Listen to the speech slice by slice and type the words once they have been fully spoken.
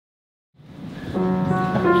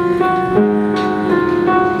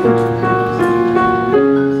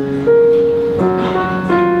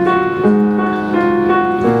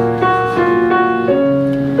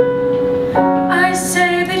I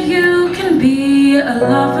say that you can be a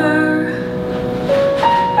lover.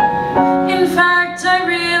 In fact, I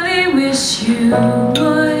really wish you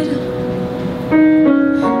would.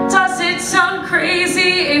 Does it sound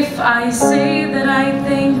crazy if I say that I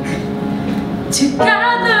think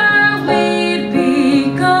together we'd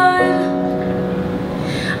be good?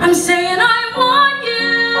 I'm saying I want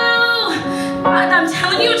you, but I'm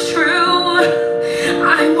telling you true.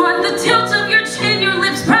 I want the tilt of your chin, your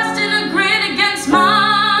lips pressed in a grin against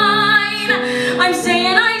mine. I'm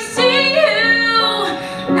saying I see you,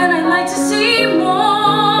 and I'd like to see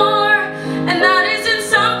more. And that isn't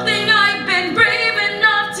something I've been brave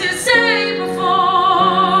enough to say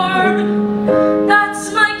before.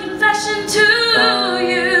 That's my confession to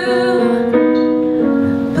you.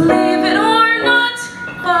 Believe it or not,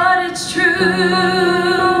 but it's true.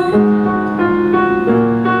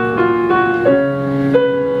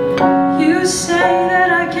 You say that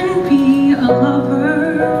I can be a lover.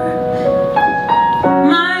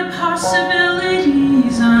 My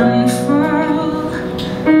possibilities unfurl.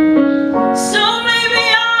 So maybe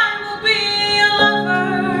I will be a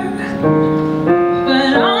lover,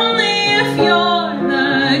 but only if you're the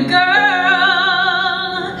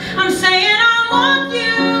girl. I'm saying I want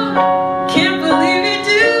you, can't believe you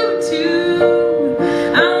do too.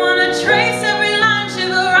 I wanna trace every line,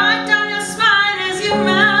 shiver right down your spine as you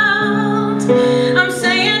melt. I'm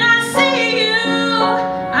saying I see you,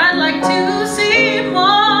 I'd like to see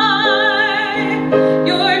more.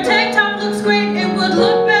 Your tank top looks great, it would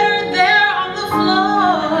look better there on the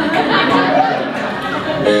floor.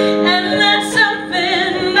 And that's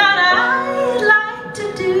something that I'd like to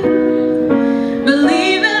do.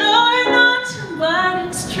 Believe it or not, but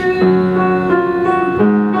it's true.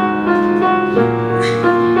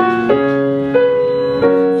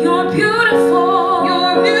 You're beautiful.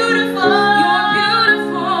 You're beautiful. You're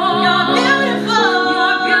beautiful. You're beautiful.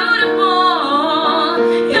 You're beautiful.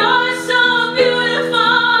 You're so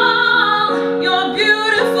beautiful. You're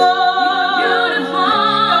beautiful. You're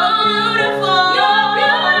beautiful. You're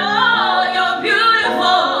beautiful. You're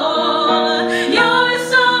beautiful. You're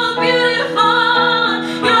so beautiful.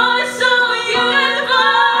 You're so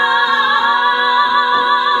beautiful.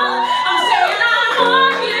 I'm saying I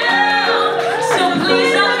want you, so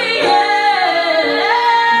please let me in.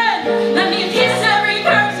 Let me kiss every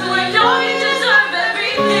curve so I know you deserve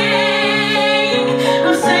everything.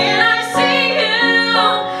 I'm saying I see you,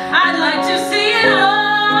 I'd like to see it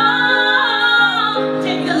all.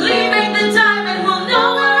 Take the lead, make the dive, and we'll know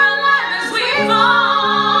we're alive as we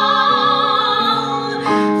fall.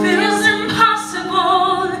 Feels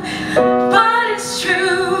impossible, but it's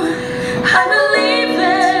true. I believe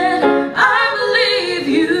it, I believe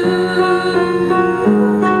you.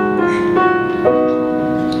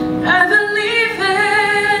 I believe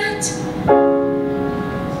it.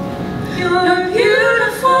 You're beautiful.